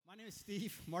name is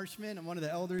Steve Marshman. I'm one of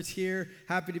the elders here.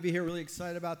 Happy to be here. Really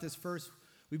excited about this first.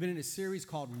 We've been in a series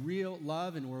called Real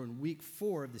Love, and we're in week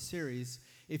 4 of the series.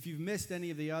 If you've missed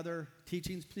any of the other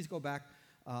teachings, please go back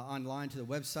online to the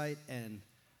website and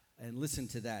listen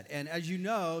to that. And as you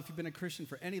know, if you've been a Christian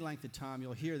for any length of time,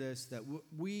 you'll hear this, that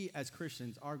we as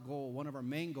Christians, our goal, one of our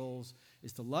main goals,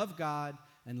 is to love God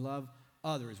and love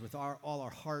others with all our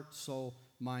heart, soul,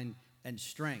 mind, and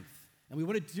strength. And we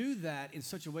want to do that in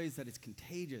such a way that it's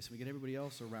contagious. We get everybody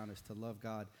else around us to love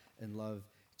God and love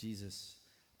Jesus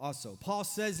also. Paul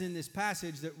says in this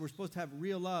passage that we're supposed to have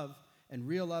real love, and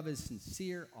real love is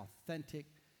sincere, authentic,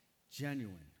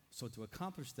 genuine. So to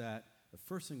accomplish that, the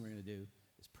first thing we're going to do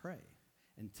is pray.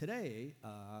 And today, we're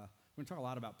going to talk a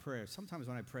lot about prayer. Sometimes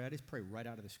when I pray, I just pray right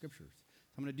out of the scriptures.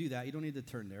 So I'm going to do that. You don't need to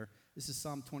turn there. This is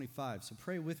Psalm 25. So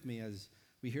pray with me as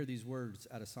we hear these words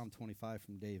out of Psalm 25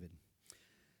 from David.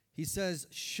 He says,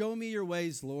 "Show me your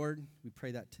ways, Lord." We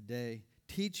pray that today.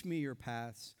 "Teach me your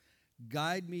paths.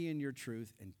 Guide me in your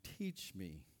truth and teach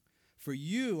me. For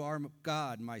you are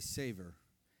God, my Savior,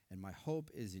 and my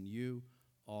hope is in you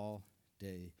all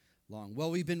day long." Well,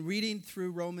 we've been reading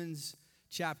through Romans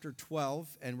chapter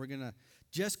 12, and we're going to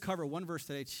just cover one verse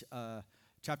today,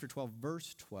 chapter 12,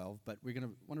 verse 12, but we're going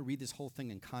to want to read this whole thing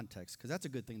in context, because that's a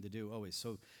good thing to do always.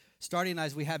 So starting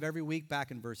as we have every week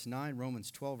back in verse 9,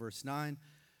 Romans 12, verse 9,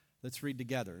 let's read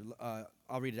together.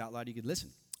 I'll read it out loud. You can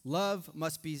listen. "Love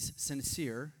must be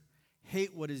sincere.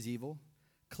 Hate what is evil.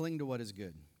 Cling to what is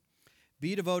good.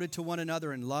 Be devoted to one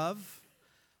another in love.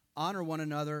 Honor one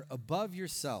another above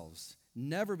yourselves.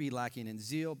 Never be lacking in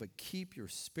zeal, but keep your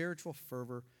spiritual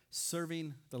fervor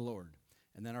serving the Lord."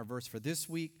 And then our verse for this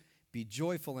week, "Be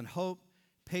joyful in hope,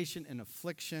 patient in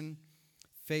affliction,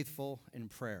 faithful in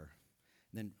prayer."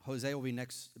 And then Jose will be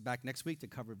back next week to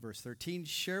cover verse 13.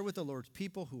 "Share with the Lord's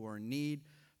people who are in need.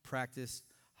 Practice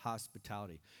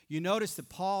hospitality." You notice that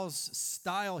Paul's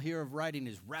style here of writing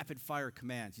is rapid-fire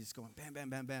commands. He's going bam, bam,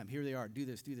 bam, bam. Here they are. Do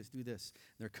this, do this, do this.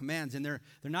 They're commands, and they're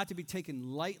not to be taken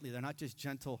lightly. They're not just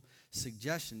gentle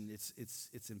suggestion. It's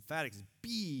emphatic. It's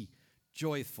be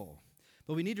joyful.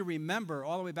 But we need to remember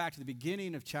all the way back to the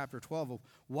beginning of chapter 12 of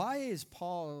why is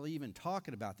Paul even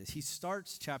talking about this? He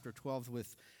starts chapter 12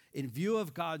 with, in view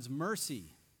of God's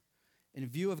mercy. In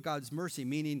view of God's mercy,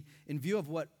 meaning in view of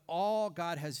what all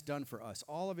God has done for us,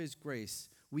 all of his grace,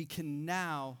 we can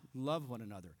now love one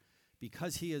another.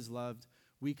 Because he is loved,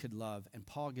 we could love. And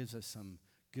Paul gives us some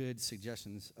good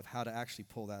suggestions of how to actually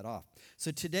pull that off.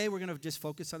 So today we're going to just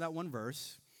focus on that one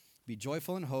verse. Be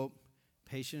joyful in hope,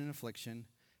 patient in affliction,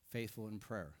 faithful in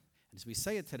prayer. And as we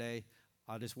say it today,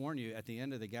 I'll just warn you, at the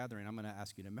end of the gathering, I'm going to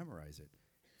ask you to memorize it.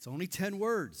 It's only 10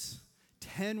 words.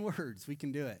 10 words, we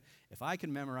can do it. If I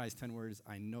can memorize 10 words,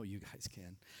 I know you guys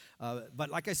can.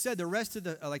 But like I said, the rest of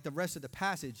the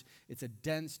passage, it's a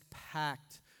dense,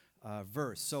 packed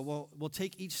verse. So we'll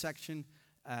take each section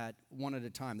at one at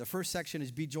a time. The first section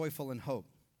is be joyful in hope.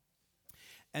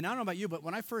 And I don't know about you, but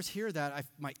when I first hear that, I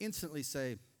might instantly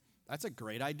say, that's a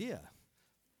great idea.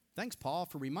 Thanks, Paul,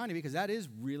 for reminding me, because that is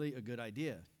really a good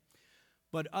idea.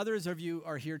 But others of you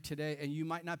are here today, and you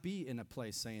might not be in a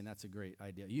place saying that's a great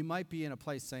idea. You might be in a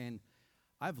place saying,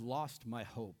 I've lost my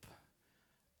hope.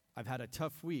 I've had a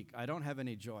tough week. I don't have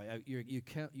any joy.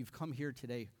 You've come here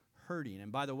today hurting. And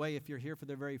by the way, if you're here for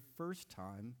the very first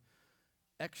time,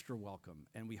 extra welcome.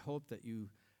 And we hope that you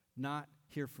not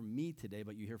hear from me today,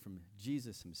 but you hear from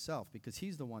Jesus himself, because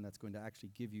he's the one that's going to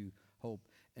actually give you hope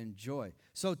and joy.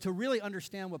 So to really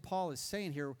understand what Paul is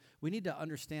saying here, we need to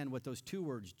understand what those two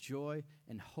words, joy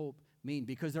and hope, mean,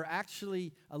 because they're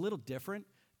actually a little different.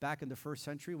 Back in the first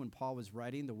century when Paul was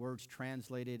writing, the words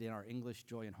translated in our English,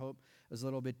 joy and hope, is a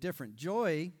little bit different.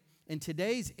 Joy in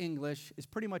today's English is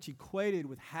pretty much equated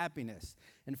with happiness.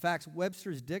 In fact,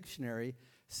 Webster's dictionary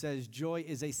says joy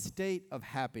is a state of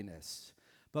happiness.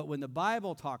 But when the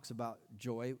Bible talks about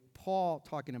joy, Paul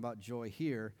talking about joy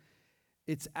here,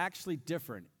 it's actually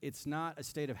different. It's not a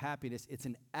state of happiness. It's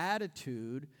an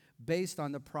attitude based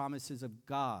on the promises of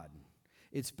God.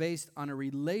 It's based on a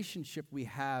relationship we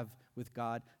have with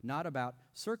God, not about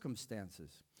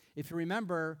circumstances. If you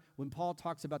remember, when Paul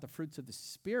talks about the fruits of the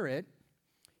Spirit,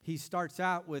 he starts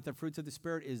out with the fruits of the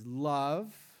Spirit is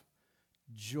love,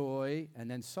 joy, and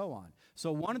then so on.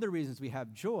 So one of the reasons we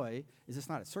have joy is it's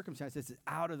not a circumstance, it's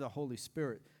out of the Holy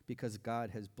Spirit, because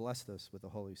God has blessed us with the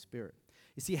Holy Spirit.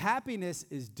 You see, happiness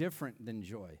is different than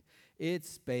joy.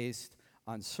 It's based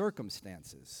on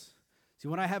circumstances. See,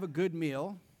 when I have a good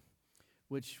meal,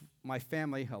 which my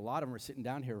family, a lot of them are sitting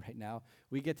down here right now,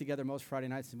 we get together most Friday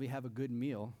nights and we have a good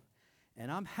meal,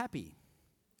 and I'm happy.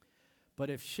 But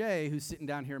if Shay, who's sitting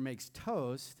down here, makes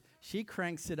toast, she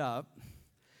cranks it up.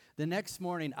 The next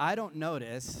morning, I don't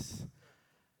notice.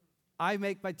 I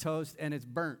make my toast and it's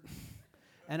burnt.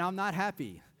 And I'm not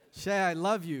happy. Shay, I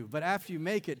love you, but after you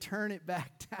make it, turn it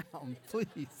back down,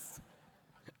 please.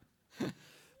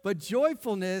 But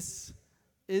joyfulness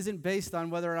isn't based on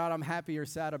whether or not I'm happy or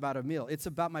sad about a meal. It's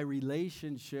about my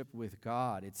relationship with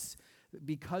God. It's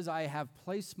because I have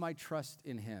placed my trust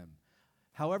in him.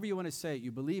 However you want to say it,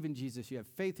 you believe in Jesus, you have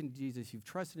faith in Jesus, you've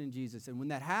trusted in Jesus, and when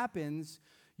that happens,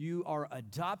 you are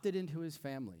adopted into his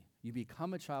family. You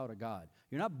become a child of God.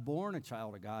 You're not born a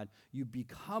child of God. You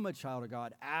become a child of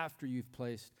God after you've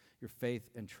placed your faith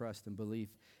and trust and belief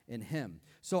in him.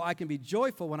 So I can be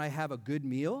joyful when I have a good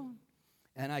meal,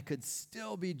 and I could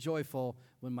still be joyful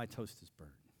when my toast is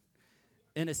burnt.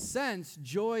 In a sense,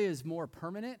 joy is more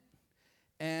permanent,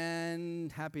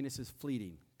 and happiness is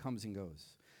fleeting, comes and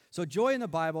goes. So joy in the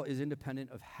Bible is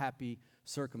independent of happy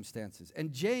circumstances.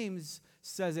 And James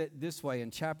says it this way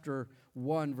in chapter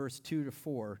 1, verse 2 to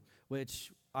 4,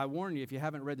 which I warn you, if you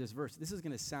haven't read this verse, this is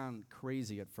going to sound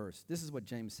crazy at first. This is what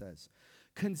James says.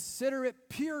 Consider it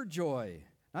pure joy,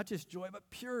 not just joy, but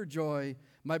pure joy,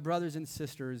 my brothers and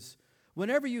sisters,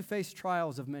 whenever you face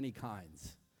trials of many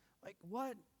kinds. Like,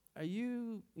 what are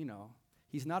you,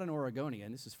 he's not an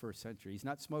Oregonian. This is first century. He's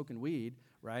not smoking weed,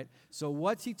 right? So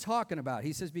what's he talking about?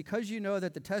 He says, because you know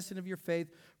that the testing of your faith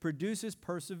produces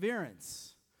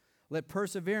perseverance. Let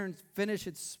perseverance finish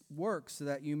its work so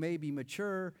that you may be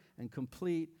mature and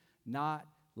complete, not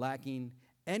lacking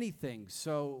anything.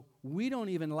 So we don't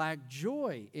even lack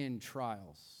joy in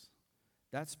trials.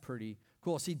 That's pretty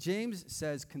cool. See, James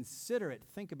says, consider it,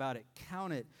 think about it,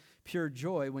 count it pure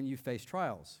joy when you face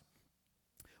trials.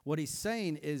 What he's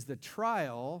saying is the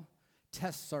trial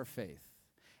tests our faith.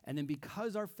 And then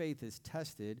because our faith is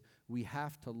tested, we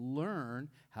have to learn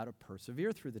how to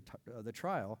persevere through the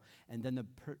trial. And then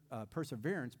the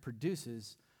perseverance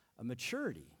produces a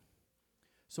maturity.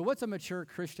 So what's a mature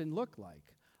Christian look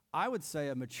like? I would say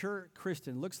a mature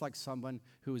Christian looks like someone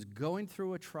who is going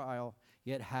through a trial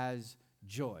yet has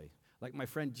joy. Like my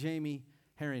friend Jamie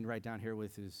Herring right down here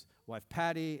with his wife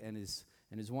Patty and his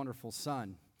wonderful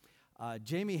son.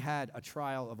 Jamie had a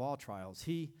trial of all trials.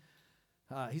 He's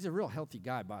a real healthy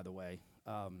guy, by the way.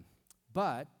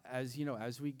 But as you know,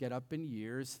 as we get up in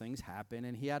years, things happen,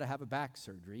 and he had to have a back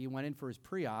surgery. He went in for his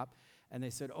pre-op, and they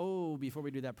said, "Oh, before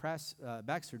we do that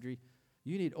back surgery,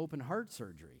 you need open heart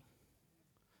surgery."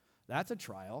 That's a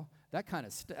trial.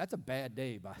 That's a bad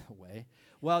day, by the way.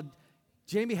 Well,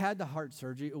 Jamie had the heart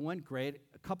surgery. It went great.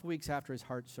 A couple weeks after his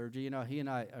heart surgery, he and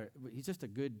I, he's just a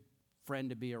good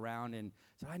friend to be around, and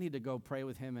so I need to go pray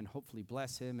with him and hopefully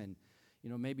bless him and,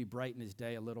 maybe brighten his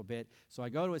day a little bit. So I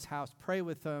go to his house, pray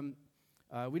with him.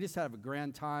 We just have a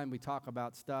grand time. We talk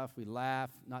about stuff. We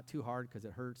laugh, not too hard because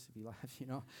it hurts if you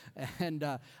laugh, And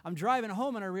I'm driving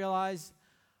home, and I realize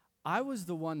I was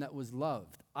the one that was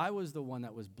loved. I was the one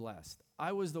that was blessed.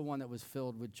 I was the one that was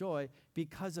filled with joy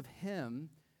because of him,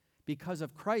 because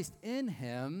of Christ in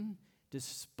him,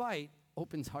 despite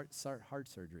open heart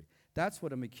surgery. That's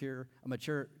what a mature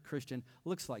Christian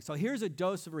looks like. So here's a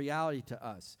dose of reality to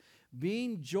us.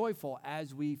 Being joyful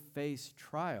as we face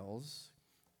trials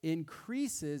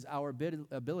increases our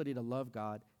ability to love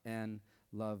God and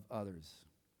love others.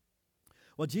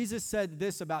 Well, Jesus said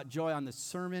this about joy on the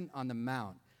Sermon on the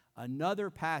Mount, another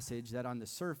passage that on the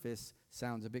surface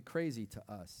sounds a bit crazy to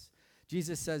us.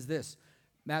 Jesus says this,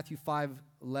 Matthew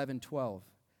 5:11-12.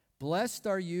 Blessed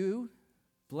are you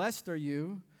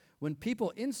when people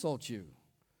insult you,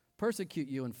 persecute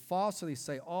you, and falsely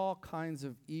say all kinds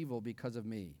of evil because of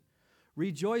me.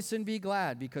 Rejoice and be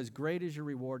glad, because great is your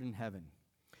reward in heaven.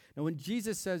 Now, when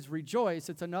Jesus says rejoice,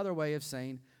 it's another way of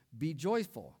saying be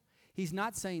joyful. He's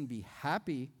not saying be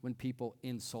happy when people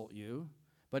insult you,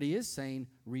 but he is saying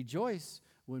rejoice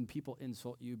when people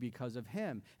insult you because of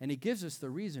him. And he gives us the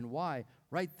reason why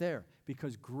right there,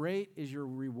 because great is your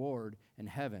reward in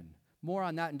heaven. More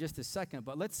on that in just a second,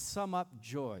 but let's sum up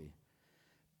joy.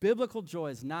 Biblical joy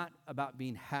is not about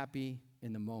being happy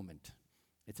in the moment.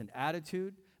 It's an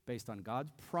attitude based on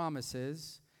God's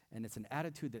promises, and it's an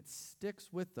attitude that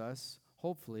sticks with us,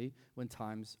 hopefully, when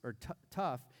times are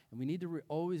tough. And we need to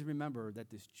always remember that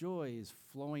this joy is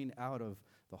flowing out of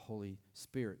the Holy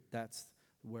Spirit. That's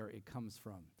where it comes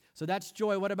from. So that's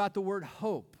joy. What about the word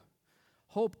hope?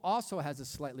 Hope also has a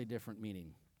slightly different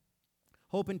meaning.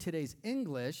 Hope in today's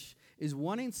English is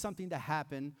wanting something to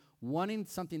happen, wanting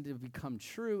something to become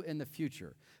true in the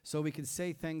future. So we can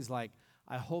say things like,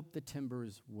 I hope the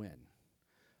Timbers win.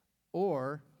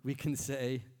 Or we can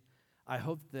say, I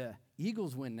hope the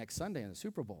Eagles win next Sunday in the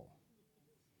Super Bowl.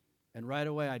 And right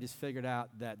away, I just figured out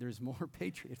that there's more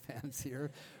Patriot fans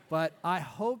here. But I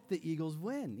hope the Eagles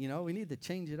win. You know, we need to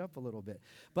change it up a little bit.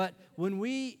 But when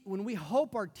we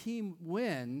hope our team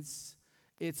wins,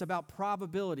 it's about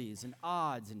probabilities and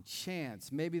odds and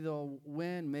chance. Maybe they'll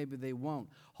win, maybe they won't.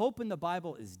 Hope in the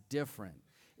Bible is different.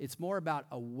 It's more about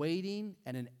a waiting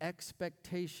and an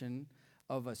expectation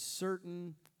of a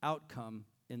certain outcome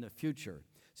in the future.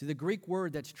 See, the Greek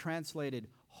word that's translated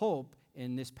hope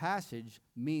in this passage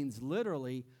means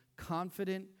literally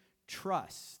confident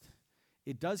trust.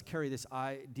 It does carry this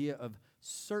idea of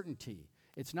certainty.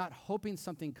 It's not hoping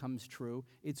something comes true.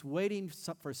 It's waiting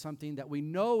for something that we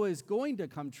know is going to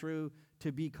come true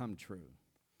to become true.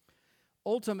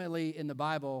 Ultimately, in the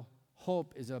Bible,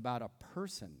 hope is about a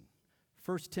person.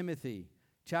 1 Timothy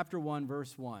chapter 1,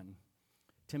 verse 1,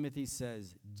 Timothy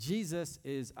says, Jesus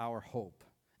is our hope.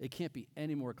 It can't be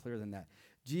any more clear than that.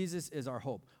 Jesus is our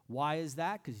hope. Why is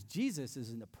that? Because Jesus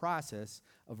is in the process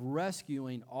of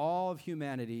rescuing all of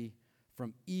humanity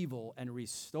from evil and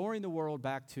restoring the world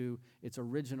back to its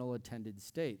original intended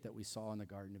state that we saw in the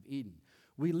Garden of Eden.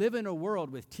 We live in a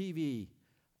world with TV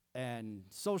and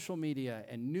social media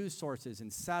and news sources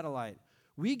and satellite.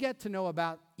 We get to know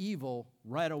about evil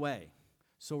right away.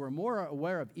 So we're more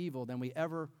aware of evil than we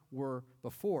ever were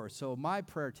before. So my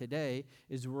prayer today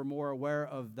is we're more aware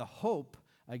of the hope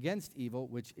against evil,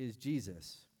 which is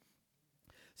Jesus.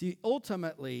 See,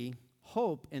 ultimately,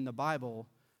 hope in the Bible,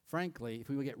 frankly, if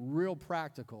we would get real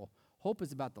practical, hope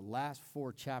is about the last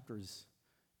 4 chapters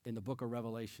in the book of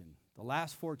Revelation, the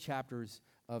last 4 chapters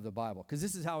of the Bible, because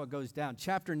this is how it goes down.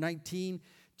 Chapter 19,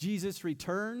 Jesus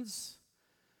returns.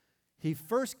 He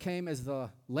first came as the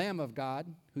Lamb of God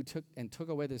who took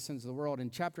away the sins of the world.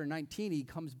 In chapter 19, he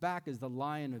comes back as the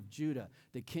Lion of Judah,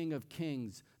 the King of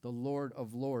Kings, the Lord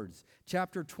of Lords.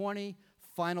 Chapter 20,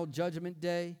 final judgment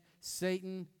day.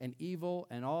 Satan and evil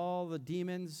and all the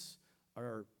demons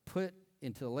are put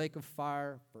into the lake of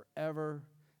fire forever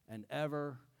and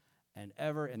ever and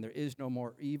ever, and there is no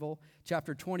more evil.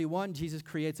 Chapter 21, Jesus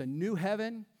creates a new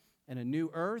heaven and a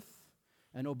new earth.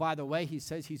 And oh, by the way, he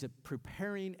says he's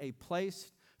preparing a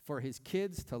place for his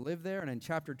kids to live there. And in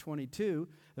chapter 22,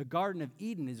 the Garden of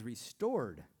Eden is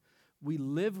restored. We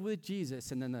live with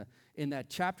Jesus. And then in that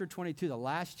chapter 22, the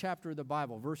last chapter of the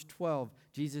Bible, verse 12,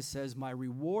 Jesus says, my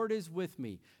reward is with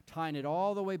me, tying it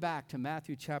all the way back to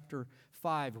Matthew chapter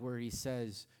 5, where he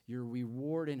says, your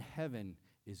reward in heaven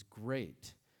is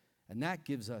great. And that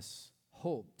gives us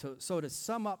hope. So to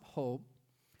sum up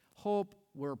hope,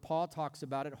 where Paul talks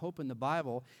about it, hope in the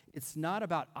Bible, it's not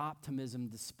about optimism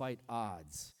despite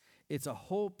odds. It's a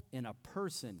hope in a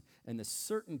person and the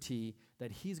certainty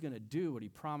that he's going to do what he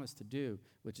promised to do,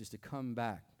 which is to come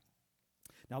back.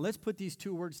 Now let's put these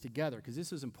 2 words together, because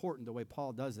this is important the way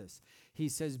Paul does this. He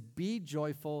says, be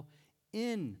joyful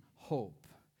in hope.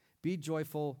 Be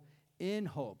joyful in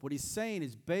hope. What he's saying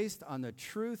is based on the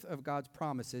truth of God's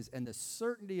promises and the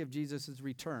certainty of Jesus'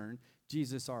 return,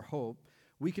 Jesus our hope,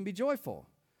 we can be joyful.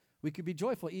 We can be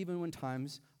joyful even when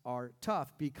times are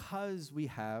tough because we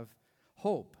have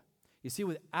hope. You see,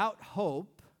 without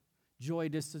hope, joy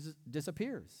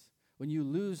disappears. When you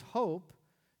lose hope,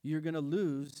 you're going to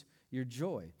lose your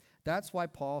joy. That's why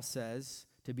Paul says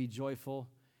to be joyful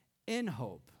in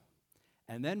hope.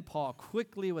 And then Paul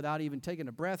quickly, without even taking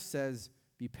a breath, says,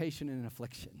 be patient in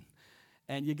affliction.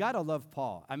 And you got to love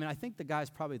Paul. I mean, I think the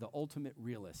guy's probably the ultimate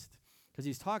realist, because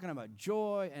he's talking about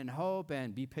joy and hope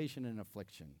and be patient in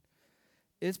affliction.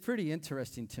 It's pretty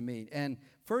interesting to me. And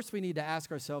first we need to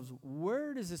ask ourselves,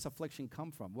 where does this affliction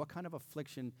come from? What kind of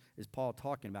affliction is Paul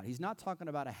talking about? He's not talking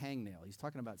about a hangnail. He's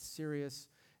talking about serious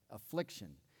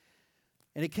affliction.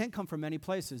 And it can come from many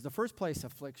places. The first place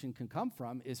affliction can come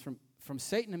from is from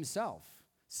Satan himself.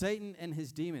 Satan and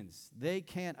his demons. They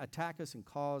can attack us and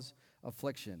cause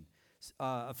affliction.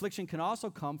 Affliction can also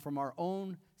come from our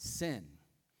own sin.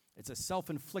 It's a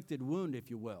self-inflicted wound, if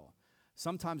you will.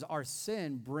 Sometimes our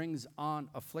sin brings on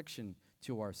affliction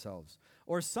to ourselves.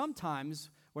 Or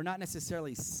sometimes we're not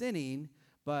necessarily sinning,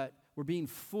 but we're being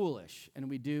foolish and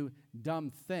we do dumb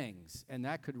things, and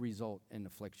that could result in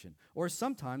affliction. Or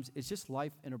sometimes it's just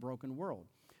life in a broken world,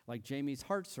 like Jamie's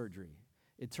heart surgery.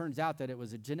 It turns out that it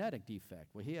was a genetic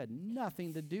defect. Well, he had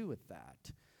nothing to do with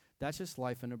that. That's just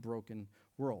life in a broken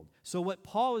world. So what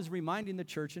Paul is reminding the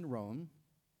church in Rome,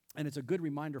 and it's a good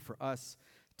reminder for us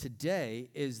today,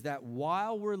 is that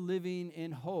while we're living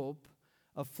in hope,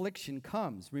 affliction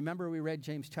comes. Remember, we read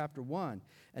James chapter 1,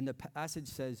 and the passage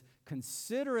says,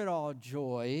 consider it all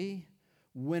joy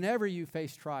whenever you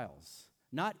face trials.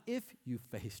 Not if you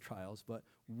face trials, but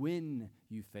when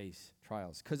you face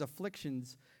trials, because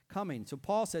affliction's coming. So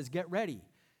Paul says, get ready.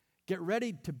 Get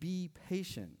ready to be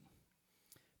patient.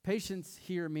 Patience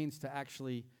here means to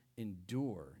actually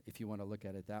endure, if you want to look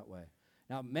at it that way.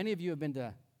 Now, many of you have been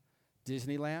to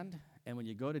Disneyland, and when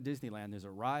you go to Disneyland, there's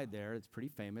a ride there. It's pretty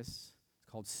famous.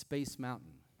 It's called Space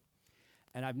Mountain.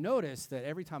 And I've noticed that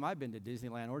every time I've been to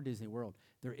Disneyland or Disney World,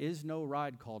 there is no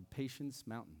ride called Patience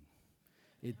Mountain.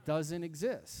 It doesn't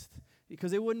exist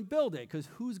because they wouldn't build it, because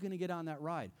who's going to get on that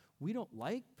ride? We don't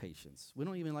like patience. We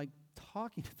don't even like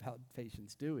talking about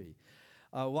patience, do we?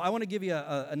 Well, I want to give you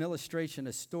an illustration,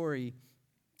 a story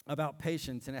about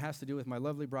patience, and it has to do with my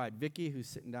lovely bride, Vicki, who's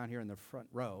sitting down here in the front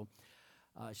row.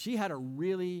 She had a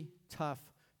really tough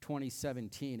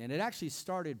 2017, and it actually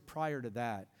started prior to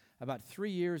that. About 3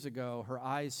 years ago, her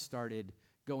eyes started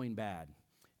going bad.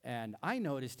 And I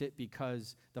noticed it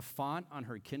because the font on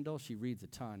her Kindle, she reads a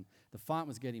ton, the font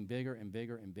was getting bigger and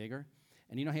bigger and bigger.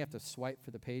 And you know how you have to swipe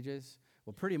for the pages?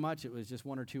 Well, pretty much it was just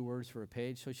 1 or 2 words for a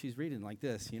page, so she's reading like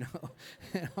this, you know.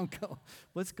 And I'm going,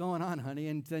 what's going on, honey?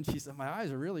 And then she said, my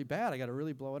eyes are really bad. I got to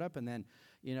really blow it up. And then,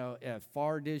 you know,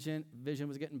 far vision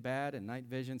was getting bad and night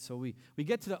vision. So we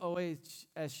get to the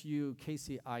OHSU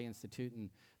KCI Institute, and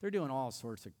they're doing all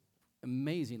sorts of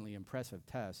amazingly impressive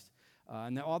tests.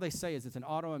 And all they say is it's an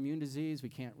autoimmune disease. We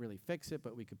can't really fix it,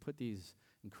 but we could put these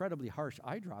incredibly harsh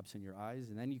eye drops in your eyes,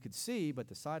 and then you could see, but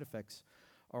the side effects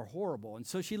are horrible. And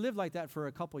so she lived like that for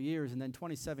a couple years, and then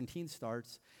 2017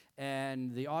 starts,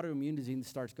 and the autoimmune disease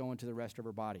starts going to the rest of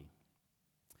her body.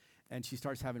 And she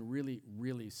starts having really,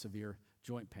 really severe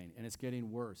joint pain, and it's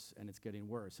getting worse, and it's getting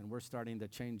worse. And we're starting to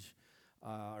change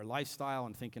our lifestyle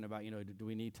and thinking about, you know, do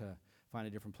we need to find a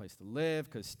different place to live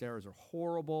because stairs are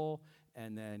horrible.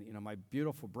 And then, you know, my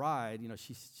beautiful bride, you know,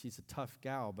 she's a tough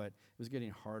gal, but it was getting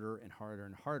harder and harder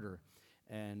and harder.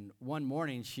 And one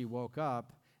morning she woke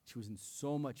up, she was in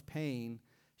so much pain,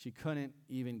 she couldn't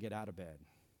even get out of bed.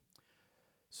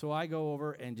 So I go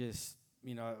over and just,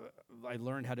 you know, I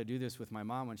learned how to do this with my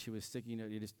mom when she was sick. You know,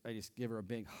 I just give her a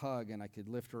big hug, and I could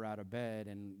lift her out of bed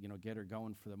and, you know, get her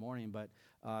going for the morning. But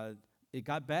it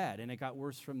got bad, and it got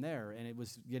worse from there, and it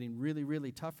was getting really,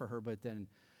 really tough for her. But then,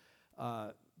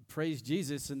 praise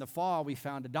Jesus, in the fall, we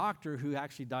found a doctor who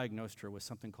actually diagnosed her with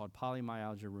something called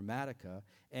polymyalgia rheumatica,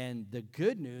 and the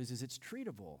good news is it's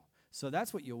treatable. So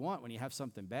that's what you want when you have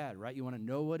something bad, right? You want to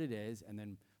know what it is, and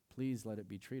then please let it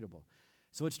be treatable.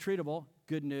 So it's treatable,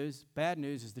 good news. Bad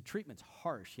news is the treatment's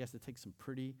harsh. She has to take some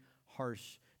pretty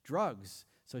harsh drugs.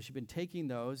 So she's been taking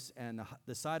those, and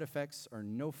the side effects are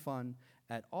no fun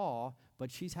at all,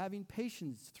 but she's having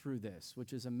patience through this,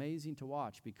 which is amazing to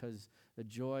watch because the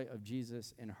joy of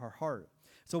Jesus in her heart.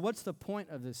 So what's the point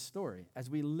of this story? As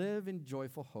we live in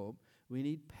joyful hope, we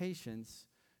need patience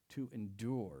to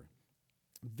endure.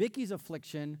 Vicky's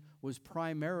affliction was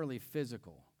primarily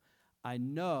physical. I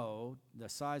know the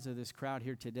size of this crowd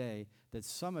here today that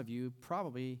some of you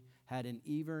probably had an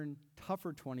even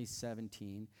tougher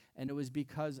 2017, and it was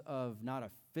because of not a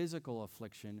physical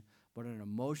affliction, but an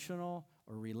emotional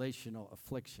or relational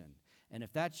affliction. And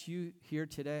if that's you here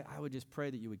today, I would just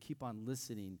pray that you would keep on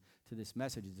listening to this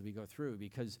message as we go through,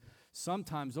 because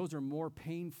sometimes those are more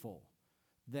painful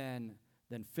than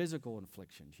physical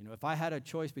afflictions. You know, if I had a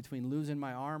choice between losing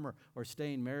my arm or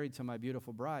staying married to my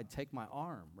beautiful bride, take my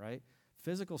arm, right?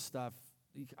 Physical stuff,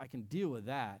 I can deal with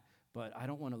that, but I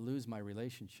don't want to lose my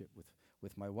relationship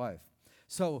with my wife.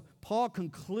 So Paul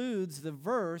concludes the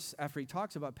verse after he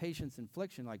talks about patience and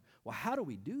affliction, like, well, how do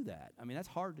we do that? I mean, that's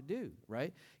hard to do,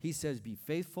 right? He says, be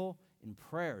faithful in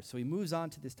prayer. So he moves on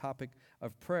to this topic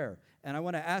of prayer. And I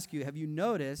want to ask you, have you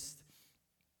noticed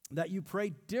that you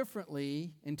pray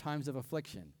differently in times of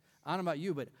affliction? I don't know about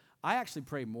you, but I actually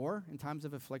pray more in times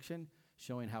of affliction,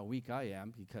 showing how weak I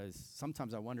am, because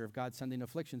sometimes I wonder if God's sending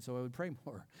affliction so I would pray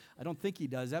more. I don't think he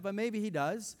does that, but maybe he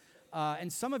does.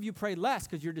 And some of you pray less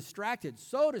because you're distracted,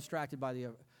 so distracted by the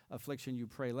affliction you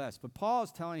pray less. But Paul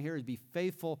is telling here is be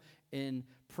faithful in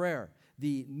prayer.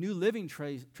 The New Living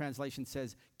Translation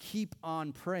says, keep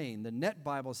on praying. The Net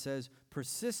Bible says,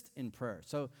 persist in prayer.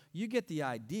 So you get the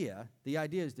idea. The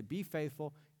idea is to be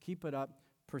faithful, keep it up,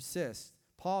 persist.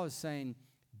 Paul is saying,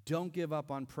 don't give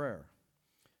up on prayer.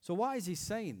 So why is he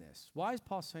saying this? Why is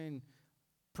Paul saying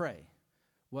pray?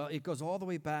 Well, it goes all the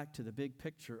way back to the big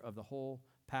picture of the whole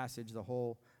passage, the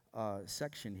whole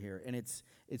section here. And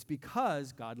it's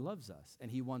because God loves us, and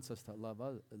he wants us to love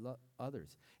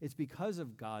others. It's because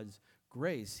of God's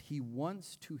grace. He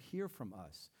wants to hear from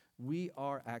us. We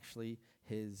are actually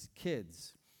his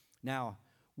kids. Now,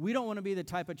 we don't want to be the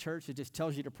type of church that just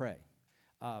tells you to pray.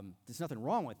 There's nothing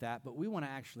wrong with that, but we want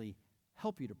to actually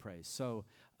help you to pray. So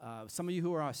some of you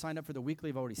who are signed up for the weekly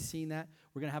have already seen that.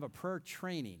 We're going to have a prayer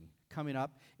training coming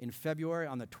up in February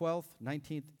on the 12th,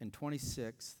 19th, and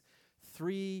 26th,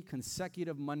 3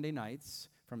 consecutive Monday nights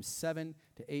from 7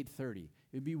 to 8:30. It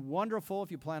would be wonderful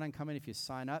if you plan on coming, if you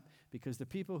sign up, because the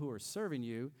people who are serving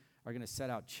you are going to set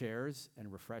out chairs and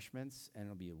refreshments, and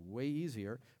it'll be way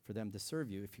easier for them to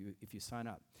serve you if you sign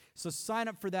up. So sign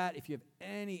up for that if you have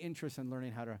any interest in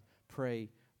learning how to pray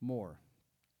more.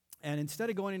 And instead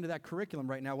of going into that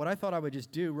curriculum right now, what I thought I would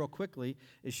just do real quickly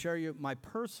is share you my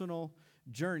personal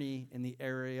journey in the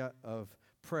area of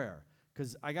prayer.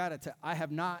 Because I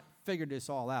have not figured this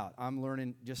all out. I'm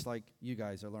learning just like you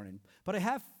guys are learning. But I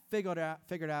have figured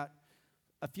out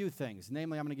a few things.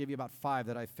 Namely, I'm going to give you about 5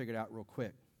 that I figured out real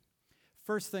quick.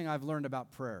 First thing I've learned about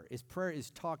prayer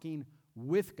is talking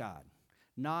with God,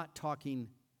 not talking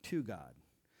to God.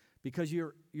 Because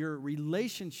your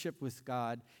relationship with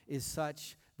God is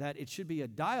such that it should be a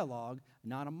dialogue,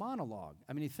 not a monologue.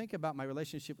 I mean, you think about my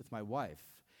relationship with my wife.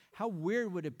 How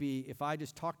weird would it be if I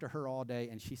just talked to her all day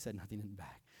and she said nothing in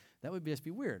back? That would just be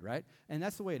weird, right? And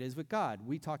that's the way it is with God.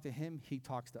 We talk to him, he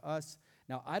talks to us.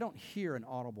 Now, I don't hear an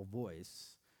audible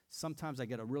voice. Sometimes I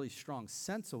get a really strong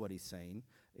sense of what he's saying,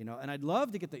 and I'd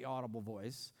love to get the audible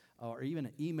voice, or even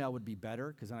an email would be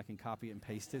better because then I can copy it and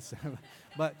paste it.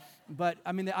 but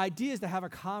I mean, the idea is to have a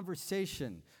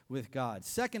conversation with God.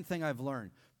 Second thing I've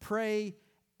learned, pray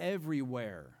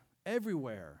everywhere.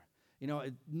 Everywhere.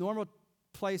 A normal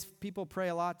place people pray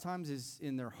a lot of times is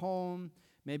in their home,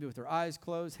 maybe with their eyes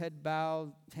closed, head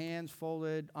bowed, hands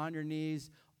folded, on your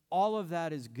knees. All of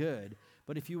that is good.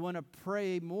 But if you want to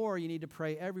pray more, you need to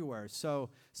pray everywhere. So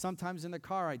sometimes in the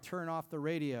car, I turn off the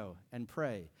radio and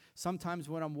pray. Sometimes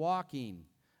when I'm walking,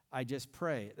 I just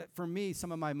pray. For me,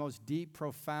 some of my most deep,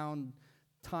 profound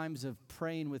times of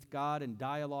praying with God and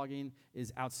dialoguing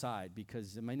is outside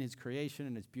because I'm in his creation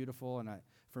and it's beautiful, and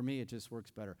for me, it just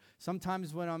works better.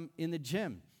 Sometimes when I'm in the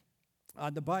gym,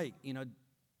 on the bike,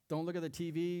 don't look at the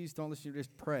TVs, don't listen,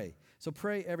 just pray. So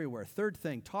pray everywhere. Third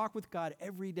thing, talk with God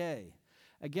every day.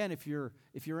 Again, if you're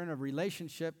in a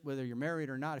relationship, whether you're married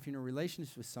or not, if you're in a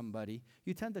relationship with somebody,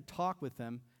 you tend to talk with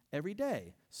them every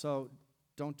day. So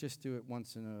don't just do it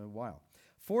once in a while.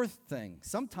 Fourth thing,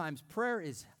 sometimes prayer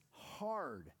is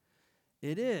hard.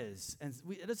 It is, and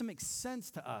it doesn't make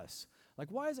sense to us. Like,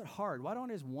 why is it hard? Why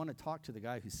don't I just want to talk to the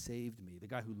guy who saved me, the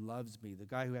guy who loves me, the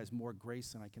guy who has more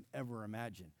grace than I can ever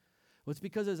imagine? Well, it's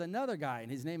because there's another guy, and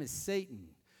his name is Satan.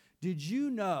 Did you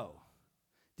know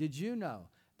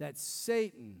that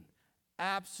Satan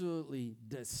absolutely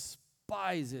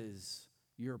despises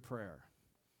your prayer?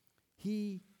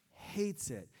 He hates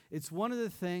it. It's one of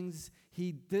the things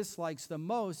he dislikes the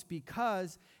most,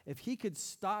 because if he could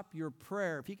stop your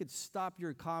prayer, if he could stop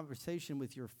your conversation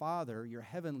with your Father, your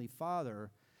heavenly Father,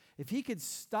 if he could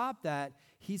stop that,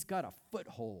 he's got a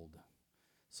foothold.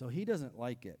 So he doesn't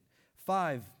like it.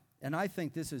 5, and I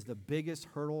think this is the biggest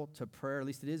hurdle to prayer, at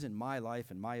least it is in my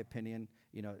life, in my opinion,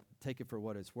 take it for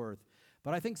what it's worth.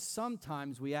 But I think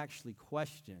sometimes we actually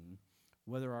question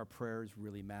whether our prayers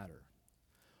really matter.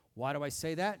 Why do I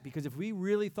say that? Because if we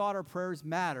really thought our prayers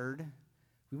mattered,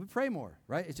 we would pray more,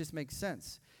 right? It just makes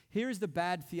sense. Here's the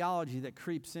bad theology that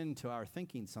creeps into our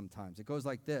thinking sometimes. It goes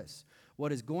like this.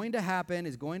 What is going to happen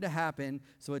is going to happen,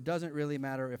 so it doesn't really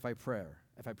matter if I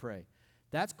pray.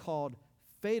 That's called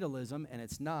fatalism, and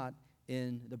it's not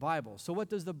in the Bible. So what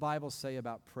does the Bible say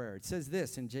about prayer? It says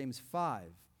this in James 5,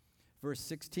 verse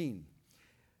 16.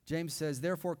 James says,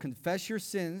 "Therefore confess your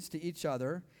sins to each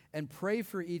other and pray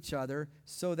for each other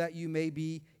so that you may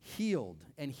be healed."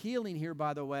 And healing here,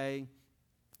 by the way,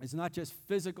 is not just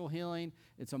physical healing,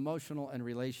 it's emotional and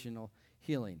relational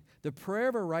healing. The prayer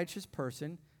of a righteous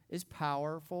person is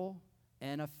powerful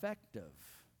and effective.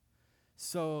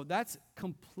 So that's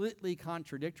completely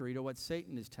contradictory to what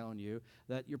Satan is telling you,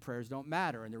 that your prayers don't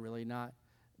matter and they're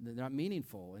not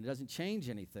meaningful and it doesn't change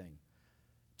anything.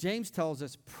 James tells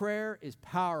us prayer is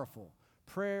powerful,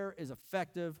 prayer is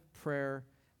effective, prayer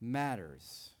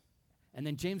matters. And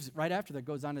then James, right after that,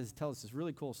 goes on to tell us this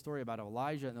really cool story about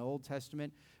Elijah in the Old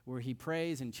Testament, where he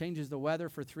prays and changes the weather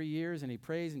for 3 years, and he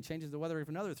prays and changes the weather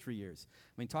for another 3 years.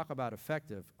 I mean, talk about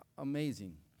effective.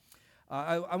 Amazing.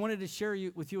 I wanted to share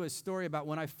with you a story about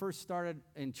when I first started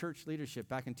in church leadership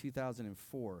back in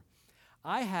 2004.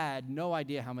 I had no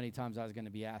idea how many times I was going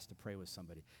to be asked to pray with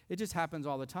somebody. It just happens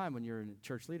all the time when you're in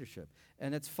church leadership.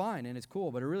 And it's fine and it's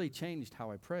cool, but it really changed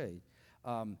how I prayed.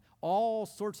 All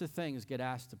sorts of things get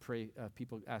asked to pray.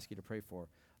 People ask you to pray for: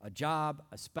 a job,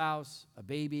 a spouse, a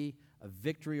baby, a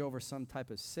victory over some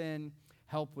type of sin,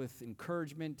 help with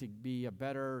encouragement to be a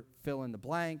better fill in the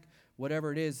blank,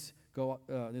 whatever it is.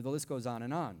 The list goes on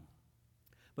and on.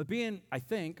 But being, I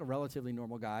think, a relatively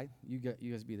normal guy, you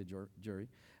guys be the jury.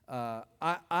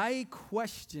 I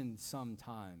question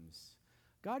sometimes,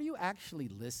 God, are you actually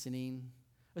listening?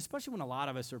 especially when a lot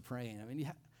of us are praying. I mean,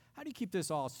 how do you keep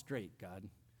this all straight, God?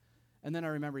 And then I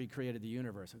remember he created the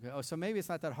universe. Okay, so maybe it's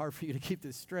not that hard for you to keep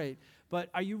this straight, but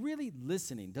are you really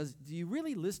listening? Do you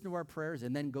really listen to our prayers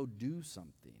and then go do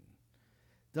something?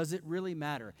 Does it really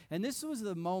matter? And this was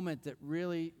the moment that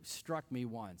really struck me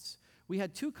once. We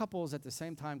had two couples at the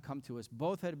same time come to us.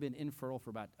 Both had been infertile for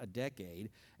about a decade,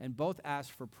 and both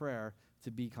asked for prayer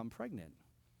to become pregnant.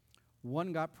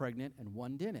 One got pregnant and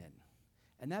one didn't.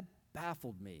 And that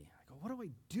baffled me. I go, what do I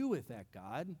do with that,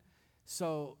 God?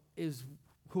 So is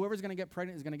whoever's going to get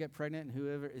pregnant is going to get pregnant, and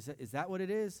whoever, is that what it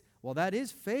is? Well, that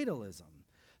is fatalism.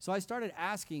 So I started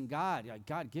asking God,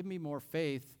 God, give me more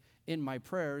faith in my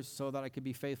prayers so that I could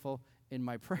be faithful in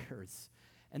my prayers.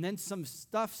 And then some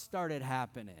stuff started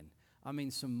happening. I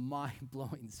mean, some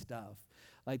mind-blowing stuff.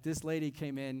 Like this lady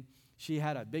came in. She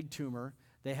had a big tumor.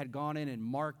 They had gone in and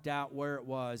marked out where it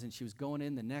was, and she was going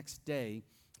in the next day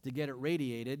to get it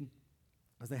radiated,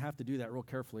 because they have to do that real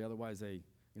carefully. Otherwise, they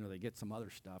get some other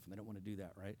stuff, and they don't want to do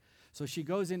that, right? So she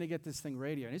goes in to get this thing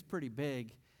radiated, and it's pretty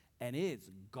big, and it's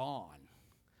gone.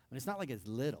 I mean, it's not like it's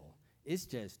little. It's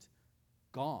just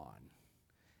gone.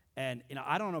 And,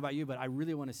 I don't know about you, but I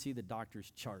really want to see the doctor's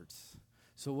charts.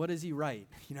 So what does he write?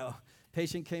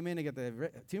 Patient came in to get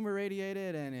the tumor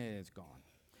radiated, and it's gone.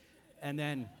 And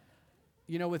then,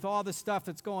 with all the stuff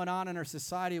that's going on in our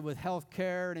society with health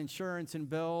care and insurance and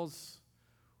bills,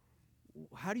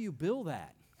 how do you bill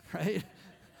that, right?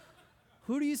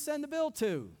 Who do you send the bill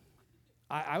to?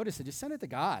 I would have said, just send it to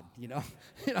God,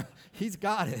 He's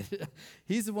got it.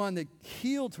 He's the one that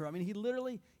healed her. I mean, he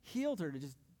literally healed her. It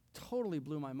just totally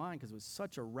blew my mind because it was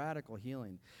such a radical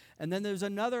healing. And then there's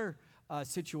another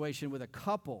situation with a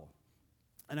couple.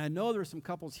 And I know there's some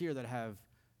couples here that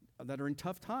are in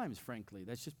tough times, frankly.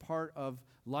 That's just part of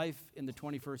life in the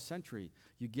 21st century.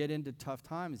 You get into tough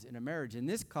times in a marriage. And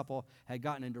this couple had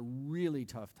gotten into really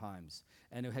tough times.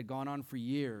 And it had gone on for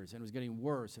years. And it was getting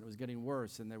worse. And it was getting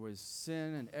worse. And there was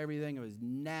sin and everything. It was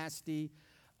nasty.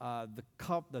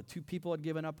 The two people had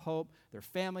given up hope. Their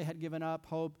family had given up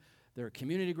hope. Their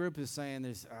community group is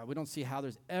saying, we don't see how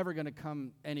there's ever going to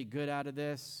come any good out of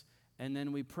this. And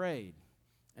then we prayed.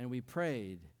 And we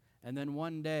prayed. And then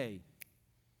one day,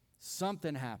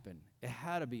 something happened. It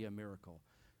had to be a miracle.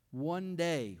 One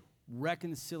day,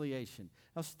 reconciliation.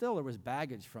 Now, still, there was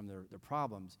baggage from their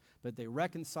problems, but they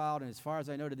reconciled, and as far as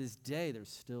I know, to this day, they're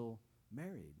still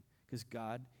married because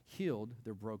God healed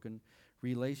their broken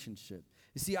relationship.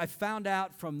 You see, I found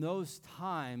out from those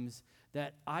times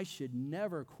that I should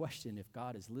never question if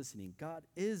God is listening. God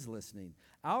is listening.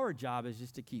 Our job is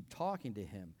just to keep talking to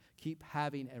Him, keep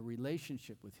having a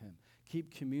relationship with Him,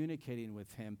 keep communicating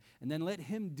with Him, and then let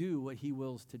Him do what He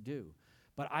wills to do.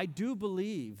 But I do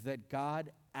believe that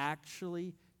God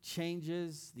actually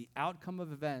changes the outcome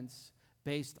of events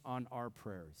based on our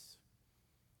prayers.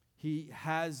 He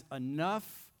has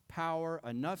enough power,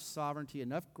 enough sovereignty,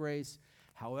 enough grace,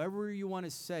 however you want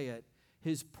to say it.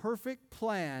 His perfect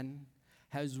plan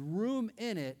has room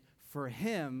in it for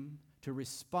Him to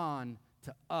respond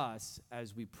to us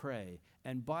as we pray.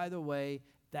 And by the way,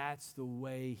 that's the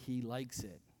way He likes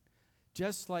it.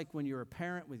 Just like when you're a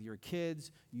parent with your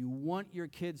kids, you want your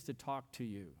kids to talk to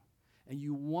you, and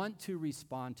you want to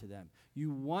respond to them.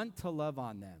 You want to love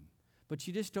on them, but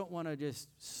you just don't want to just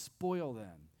spoil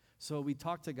them. So we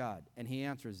talk to God, and He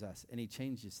answers us, and He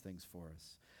changes things for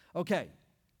us. Okay,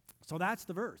 so that's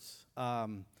the verse.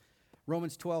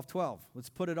 Romans 12:12. Let's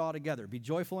put it all together. Be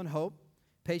joyful in hope,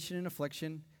 patient in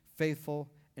affliction, faithful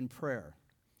in prayer.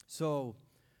 So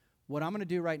what I'm going to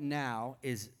do right now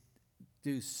is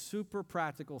do super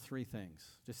practical three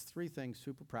things. Just three things,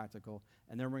 super practical.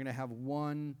 And then we're going to have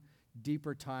one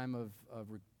deeper time of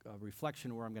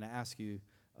reflection where I'm going to ask you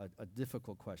a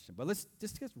difficult question. But let's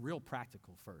just get real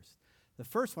practical first. The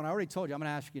first one, I already told you, I'm going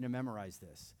to ask you to memorize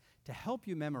this. To help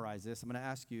you memorize this, I'm going to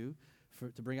ask you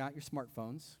to bring out your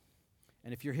smartphones.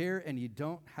 And if you're here and you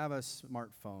don't have a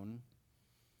smartphone,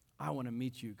 I want to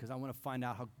meet you because I want to find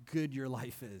out how good your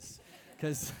life is.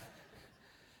 Because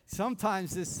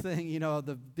sometimes this thing,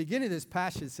 the beginning of this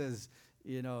passage says,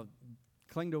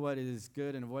 cling to what is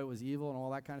good and avoid what is evil and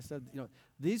all that kind of stuff.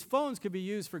 These phones could be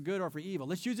used for good or for evil.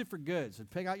 Let's use it for good. So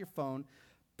pick out your phone,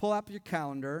 pull up your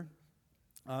calendar,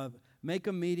 make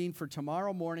a meeting for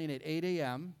tomorrow morning at 8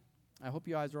 a.m. I hope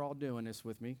you guys are all doing this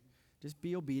with me. Just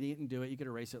be obedient and do it. You can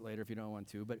erase it later if you don't want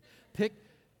to. But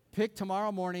pick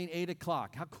tomorrow morning, 8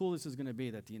 o'clock. How cool this is going to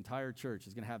be that the entire church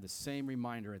is going to have the same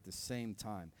reminder at the same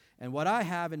time. And what I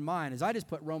have in mind is I just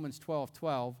put Romans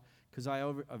 12:12 because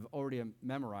I've already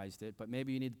memorized it, but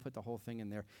maybe you need to put the whole thing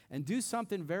in there. And do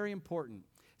something very important.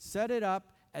 Set it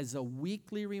up as a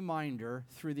weekly reminder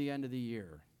through the end of the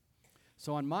year.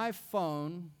 So on my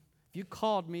phone, if you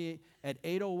called me at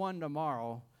 8:01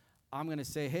 tomorrow, I'm going to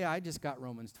say, hey, I just got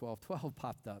Romans 12:12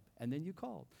 popped up, and then you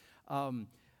called.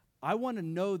 I want to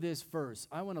know this verse.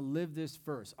 I want to live this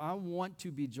verse. I want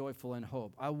to be joyful in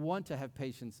hope. I want to have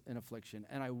patience in affliction,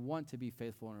 and I want to be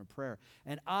faithful in prayer.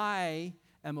 And I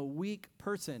am a weak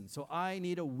person, so I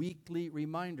need a weekly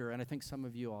reminder, and I think some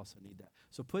of you also need that.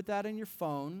 So put that in your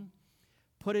phone,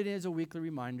 put it in as a weekly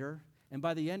reminder, and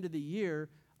by the end of the year,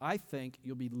 I think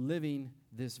you'll be living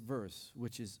this verse,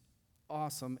 which is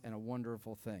awesome and a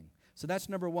wonderful thing. So that's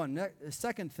number one. The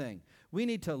second thing, we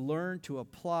need to learn to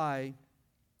apply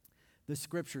the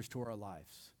scriptures to our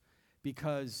lives.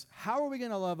 Because how are we going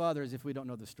to love others if we don't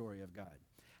know the story of God?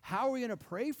 How are we going to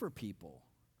pray for people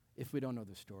if we don't know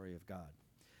the story of God?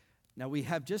 Now, we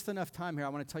have just enough time here. I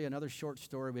want to tell you another short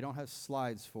story. We don't have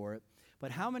slides for it.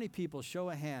 But how many people, show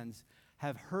of hands,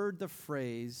 have heard the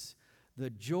phrase, the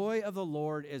joy of the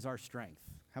Lord is our strength?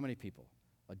 How many people?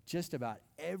 Just about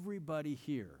everybody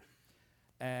here.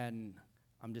 And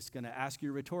I'm just going to ask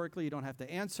you rhetorically. You don't have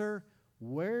to answer.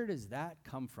 Where does that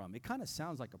come from? It kind of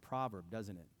sounds like a proverb,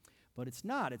 doesn't it? But it's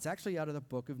not. It's actually out of the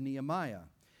book of Nehemiah.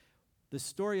 The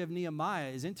story of Nehemiah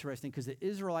is interesting because the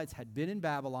Israelites had been in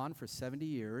Babylon for 70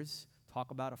 years. Talk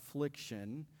about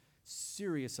affliction,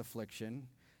 serious affliction.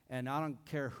 And I don't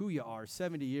care who you are,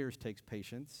 70 years takes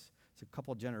patience. It's a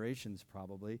couple generations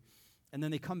probably. And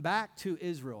then they come back to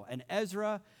Israel. And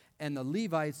Ezra and the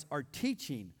Levites are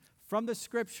teaching from the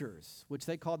scriptures, which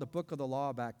they called the book of the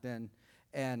law back then.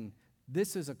 And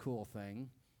this is a cool thing.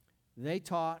 They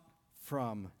taught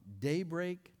from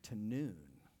daybreak to noon.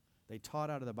 They taught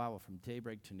out of the Bible from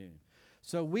daybreak to noon.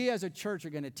 So we as a church are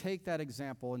going to take that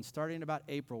example, and starting about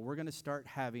April, we're going to start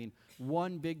having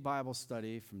one big Bible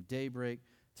study from daybreak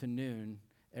to noon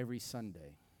every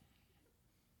Sunday.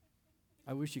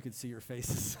 I wish you could see your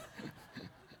faces.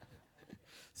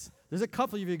 There's a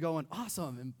couple of you going,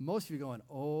 awesome, and most of you going,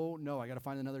 oh, no, I got to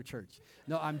find another church.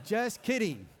 No, I'm just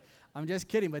kidding. I'm just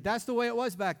kidding, but that's the way it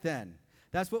was back then.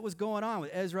 That's what was going on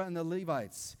with Ezra and the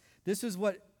Levites. This is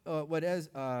what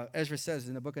Ezra says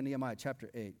in the book of Nehemiah,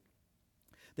 chapter 8.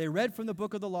 They read from the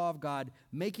book of the law of God,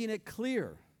 making it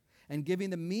clear and giving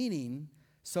the meaning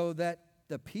so that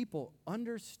the people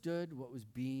understood what was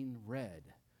being read.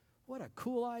 What a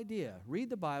cool idea. Read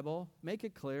the Bible, make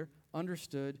it clear,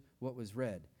 understood what was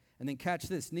read. And then catch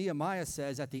this. Nehemiah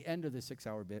says at the end of the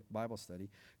 6-hour Bible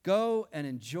study, go and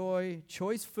enjoy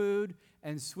choice food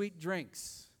and sweet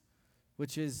drinks,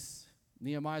 which is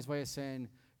Nehemiah's way of saying,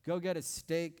 go get a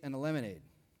steak and a lemonade.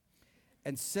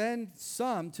 And send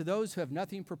some to those who have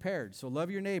nothing prepared. So love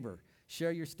your neighbor.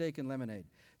 Share your steak and lemonade.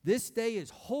 This day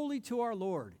is holy to our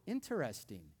Lord.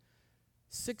 Interesting.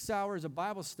 6 hours of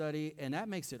Bible study, and that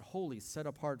makes it holy, set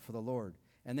apart for the Lord.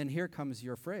 And then here comes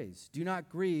your phrase. Do not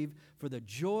grieve, for the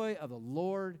joy of the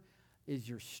Lord is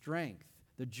your strength.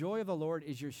 The joy of the Lord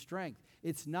is your strength.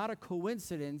 It's not a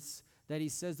coincidence that he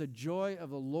says the joy of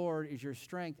the Lord is your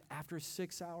strength after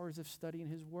 6 hours of studying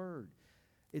his word.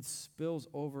 It spills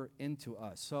over into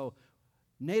us. So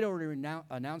Nate already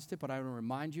announced it, but I want to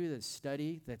remind you that the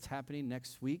study that's happening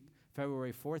next week,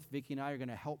 February 4th, Vicki and I are going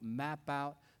to help map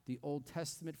out the Old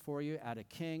Testament for you out of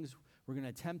Kings. We're going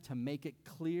to attempt to make it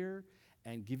clear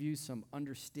and give you some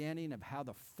understanding of how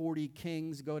the 40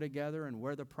 kings go together and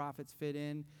where the prophets fit in.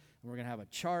 And we're going to have a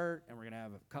chart, and we're going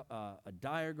to have a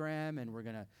diagram, and we're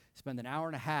going to spend an hour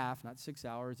and a half, not 6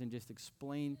 hours, and just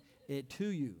explain it to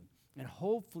you and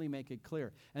hopefully make it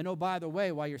clear. And oh, by the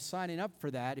way, while you're signing up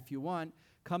for that, if you want,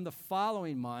 come the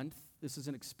following month. This is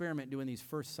an experiment doing these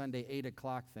first Sunday 8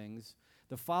 o'clock things.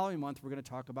 The following month, we're going to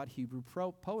talk about Hebrew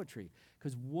poetry,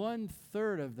 because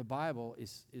 1/3 of the Bible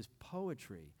is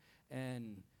poetry.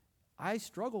 And I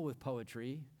struggle with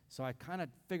poetry, so I kind of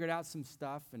figured out some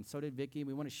stuff, and so did Vicki.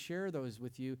 We want to share those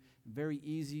with you in very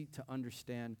easy to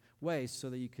understand ways so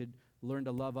that you could learn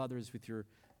to love others with your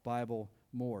Bible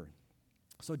more.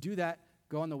 So do that.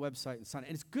 Go on the website and sign up.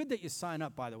 And it's good that you sign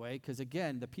up, by the way, because,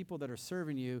 again, the people that are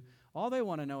serving you, all they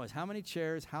want to know is how many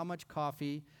chairs, how much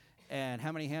coffee, and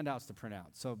how many handouts to print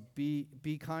out. So be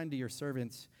kind to your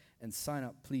servants and sign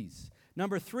up, please.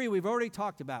 Number 3, we've already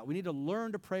talked about. We need to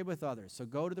learn to pray with others. So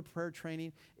go to the prayer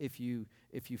training if you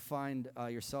find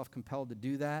yourself compelled to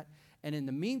do that. And in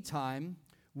the meantime,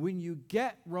 when you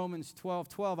get Romans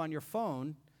 12:12 on your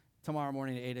phone tomorrow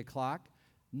morning at 8 o'clock,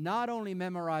 not only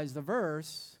memorize the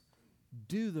verse,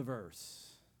 do the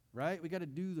verse, right? We got to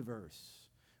do the verse.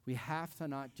 We have to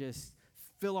not just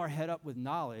fill our head up with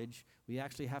knowledge. We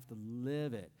actually have to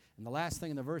live it. And the last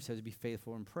thing in the verse says, be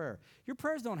faithful in prayer. Your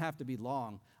prayers don't have to be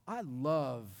long. I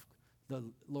love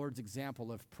the Lord's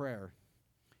example of prayer.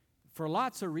 for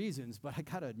lots of reasons, but I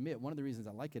got to admit, one of the reasons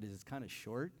I like it is it's kind of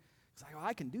short. It's like, oh,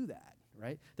 I can do that,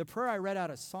 right? The prayer I read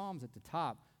out of Psalms at the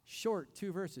top, short,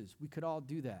 2 verses. We could all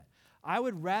do that. I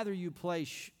would rather you pray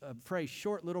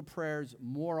short little prayers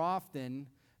more often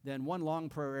than one long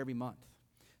prayer every month.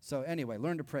 So anyway,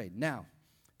 learn to pray. Now,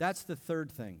 that's the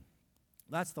third thing.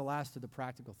 That's the last of the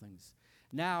practical things.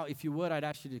 Now, if you would, I'd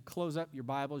ask you to close up your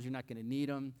Bibles. You're not going to need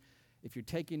them. If you're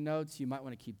taking notes, you might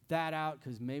want to keep that out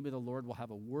because maybe the Lord will have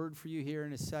a word for you here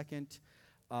in a second.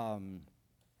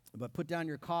 But put down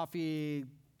your coffee.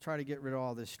 Try to get rid of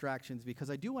all the distractions because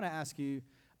I do want to ask you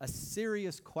a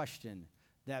serious question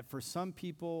that for some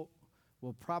people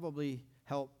will probably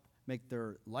help make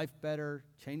their life better,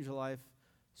 change their life,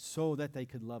 so that they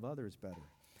could love others better.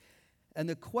 And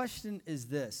the question is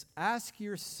this. Ask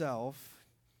yourself,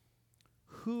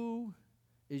 who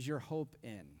is your hope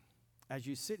in? As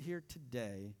you sit here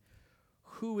today,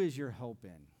 who is your hope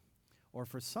in? Or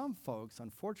for some folks,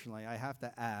 unfortunately, I have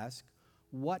to ask,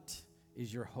 what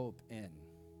is your hope in?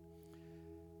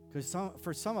 Because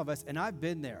for some of us, and I've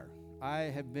been there, I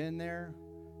have been there,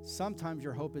 sometimes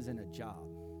your hope is in a job.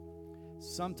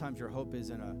 Sometimes your hope is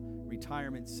in a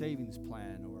retirement savings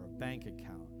plan or a bank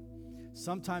account.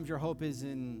 Sometimes your hope is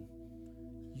in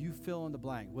you fill in the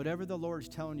blank. Whatever the Lord's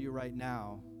telling you right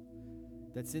now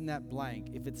that's in that blank,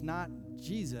 if it's not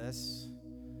Jesus,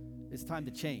 it's time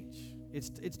to change.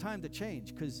 It's time to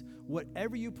change because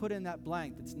whatever you put in that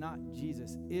blank that's not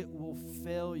Jesus, it will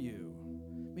fail you.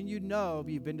 I mean,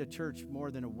 you've been to church more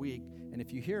than a week, and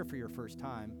if you're here for your first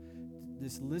time,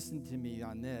 just listen to me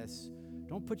on this.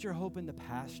 Don't put your hope in the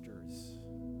pastors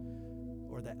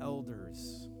or the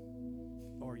elders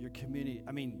or your community.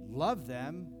 I mean, love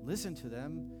them, listen to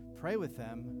them, pray with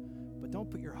them, but don't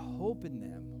put your hope in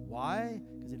them. Why?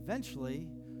 Because eventually,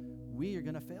 we are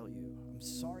going to fail you. I'm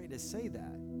sorry to say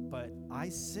that, but I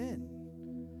sin.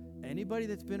 Anybody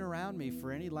that's been around me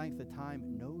for any length of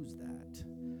time knows that.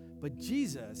 But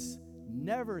Jesus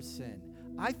never sinned.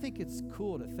 I think it's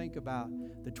cool to think about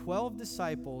the 12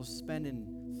 disciples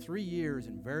spending 3 years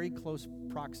in very close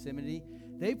proximity.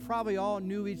 They probably all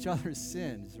knew each other's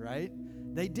sins, right?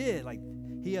 They did. Like,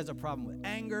 he has a problem with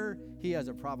anger. He has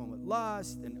a problem with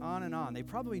lust, and on and on. They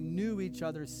probably knew each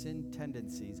other's sin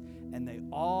tendencies, and they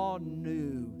all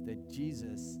knew that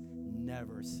Jesus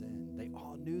never sinned. They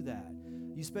all knew that.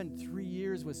 You spend 3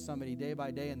 years with somebody day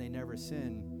by day, and they never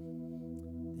sin.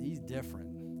 He's different.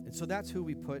 And so that's who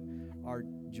we put our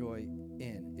joy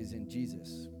in, is in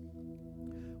Jesus.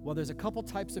 Well, there's a couple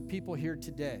types of people here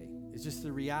today. It's just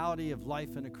the reality of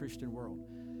life in a Christian world.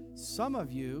 Some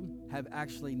of you have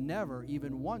actually never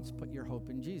even once put your hope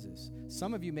in Jesus.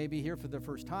 Some of you may be here for the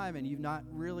first time and you've not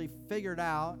really figured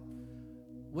out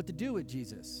what to do with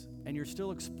Jesus, and you're still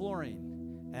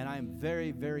exploring. And I'm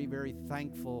very, very, very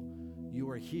thankful you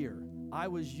are here. I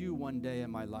was you one day in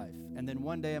my life. And then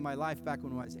one day in my life, back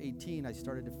when I was 18, I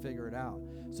started to figure it out.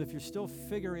 So if you're still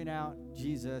figuring out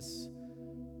Jesus,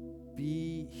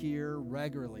 be here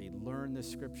regularly. Learn the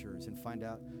scriptures and find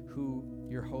out who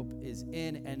your hope is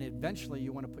in. And eventually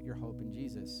you want to put your hope in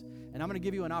Jesus. And I'm going to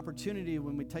give you an opportunity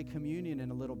when we take communion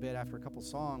in a little bit after a couple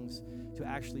songs to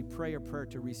actually pray a prayer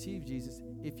to receive Jesus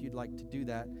if you'd like to do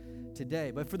that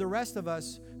today. But for the rest of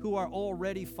us who are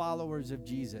already followers of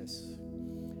Jesus,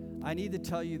 I need to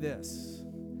tell you this.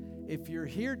 If you're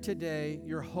here today,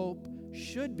 your hope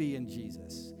should be in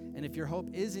Jesus. And if your hope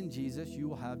is in Jesus, you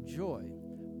will have joy.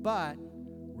 But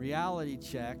reality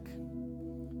check,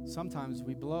 sometimes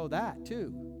we blow that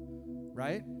too,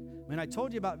 right? When I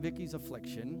told you about Vicky's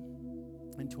affliction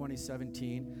in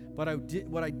 2017, but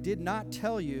what I did not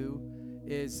tell you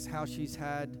is how she's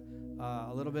had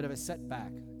a little bit of a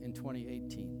setback in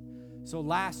 2018. So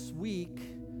last week,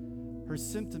 her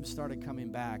symptoms started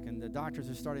coming back, and the doctors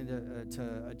are starting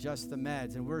to adjust the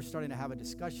meds, and we're starting to have a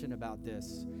discussion about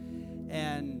this.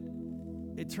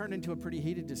 And it turned into a pretty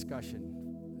heated discussion.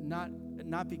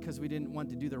 Not because we didn't want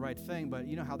to do the right thing, but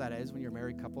you know how that is when you're a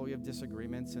married couple. You have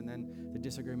disagreements, and then the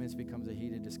disagreements becomes a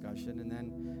heated discussion, and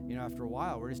then, you know, after a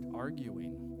while, we're just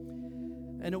arguing.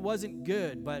 And it wasn't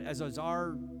good, but as was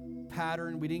our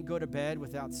pattern, we didn't go to bed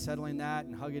without settling that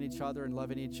and hugging each other and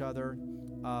loving each other.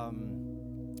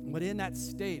 But in that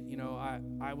state, you know,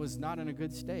 I was not in a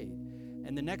good state.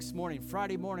 And the next morning,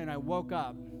 Friday morning, I woke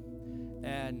up,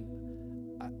 and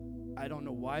I don't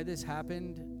know why this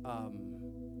happened,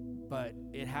 but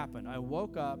it happened. I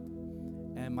woke up,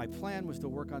 and my plan was to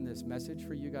work on this message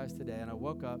for you guys today. And I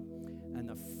woke up, and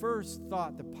the first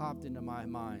thought that popped into my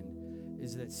mind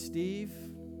is that, Steve,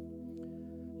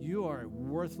 you are a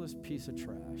worthless piece of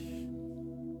trash.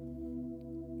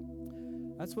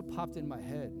 That's what popped in my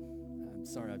head. I'm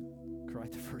sorry, I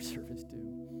cried the first service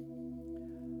too.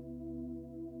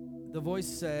 The voice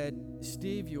said,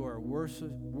 Steve, you are a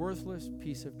worthless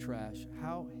piece of trash.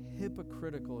 How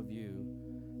hypocritical of you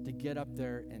to get up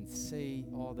there and say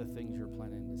all the things you're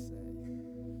planning to say.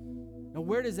 Now,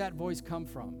 where does that voice come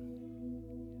from?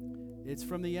 It's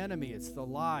from the enemy. It's the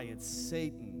lie. It's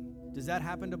Satan. Does that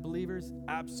happen to believers?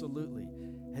 Absolutely.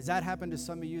 Has that happened to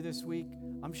some of you this week?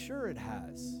 I'm sure it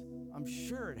has. I'm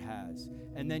sure it has.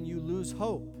 And then you lose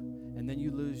hope, and then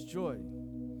you lose joy.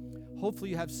 Hopefully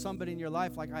you have somebody in your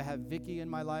life, like I have Vicky in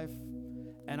my life,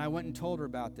 and I went and told her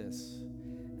about this.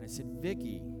 And I said,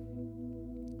 Vicky,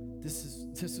 this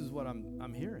is what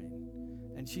I'm hearing.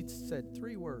 And she said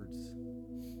 3 words.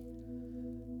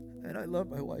 And I love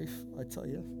my wife, I tell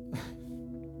you.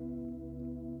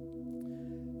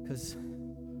 Because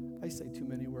I say too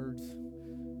many words.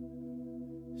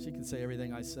 She can say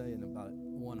everything I say in about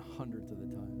 1/100th of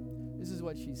the time. This is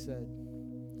what she said.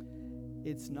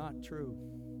 It's not true.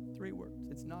 3 words.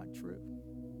 It's not true.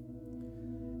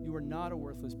 You are not a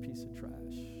worthless piece of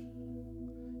trash.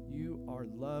 You are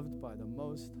loved by the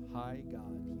Most High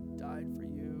God. He died for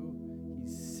you. He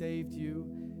saved you.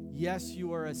 Yes,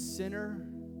 you are a sinner.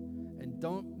 And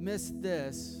don't miss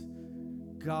this.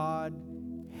 God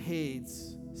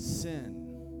hates sin.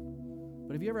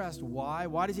 But have you ever asked why?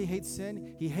 Why does he hate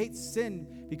sin? He hates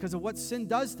sin because of what sin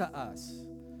does to us.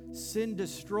 Sin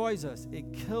destroys us.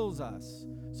 It kills us.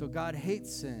 So God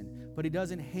hates sin, but he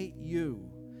doesn't hate you.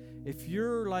 If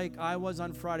you're like I was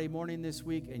on Friday morning this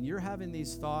week and you're having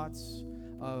these thoughts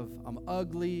of I'm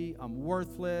ugly, I'm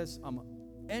worthless, I'm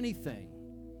anything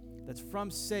that's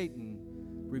from Satan,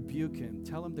 rebuke him.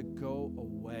 Tell him to go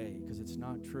away because it's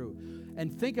not true.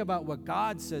 And think about what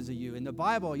God says of you. In the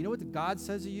Bible, you know what God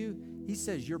says of you? He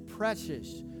says you're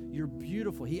precious, you're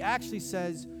beautiful. He actually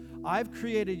says, I've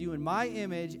created you in my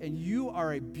image, and you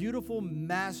are a beautiful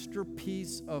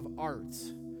masterpiece of art.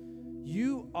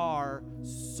 You are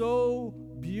so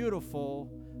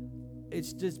beautiful, it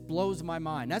just blows my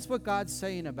mind. That's what God's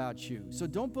saying about you. So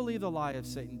don't believe the lie of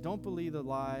Satan. Don't believe the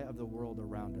lie of the world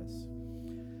around us.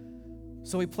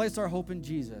 So we place our hope in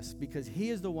Jesus because he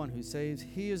is the one who saves.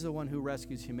 He is the one who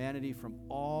rescues humanity from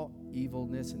all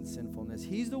evilness and sinfulness.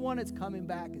 He's the one that's coming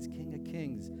back as King of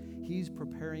Kings. He's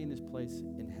preparing his place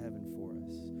in heaven for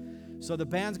us. So the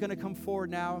band's going to come forward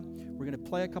now. We're going to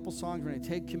play a couple songs. We're going to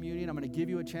take communion. I'm going to give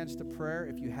you a chance to pray.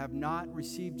 If you have not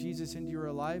received Jesus into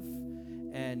your life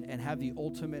and have the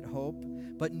ultimate hope.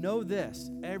 But know this,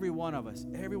 every one of us,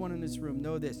 everyone in this room,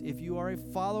 know this. If you are a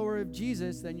follower of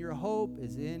Jesus, then your hope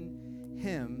is in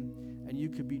him, and you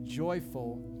could be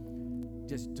joyful.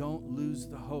 Just don't lose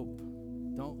the hope.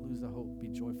 Don't lose the hope. Be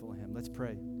joyful in him. Let's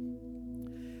pray.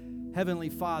 Heavenly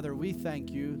Father, we thank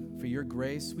you for your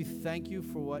grace. We thank you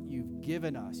for what you've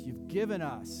given us. You've given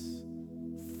us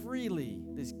freely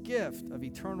this gift of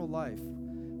eternal life,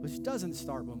 which doesn't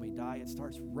start when we die. It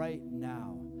starts right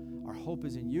now. Our hope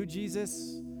is in you,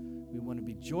 Jesus. We want to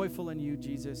be joyful in you,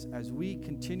 Jesus, as we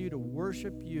continue to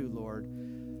worship you, Lord.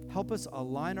 Help us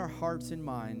align our hearts and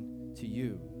mind to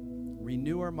you.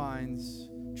 Renew our minds,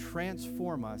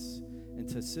 transform us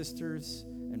into sisters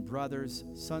and brothers,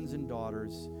 sons and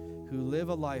daughters who live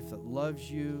a life that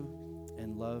loves you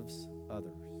and loves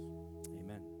others.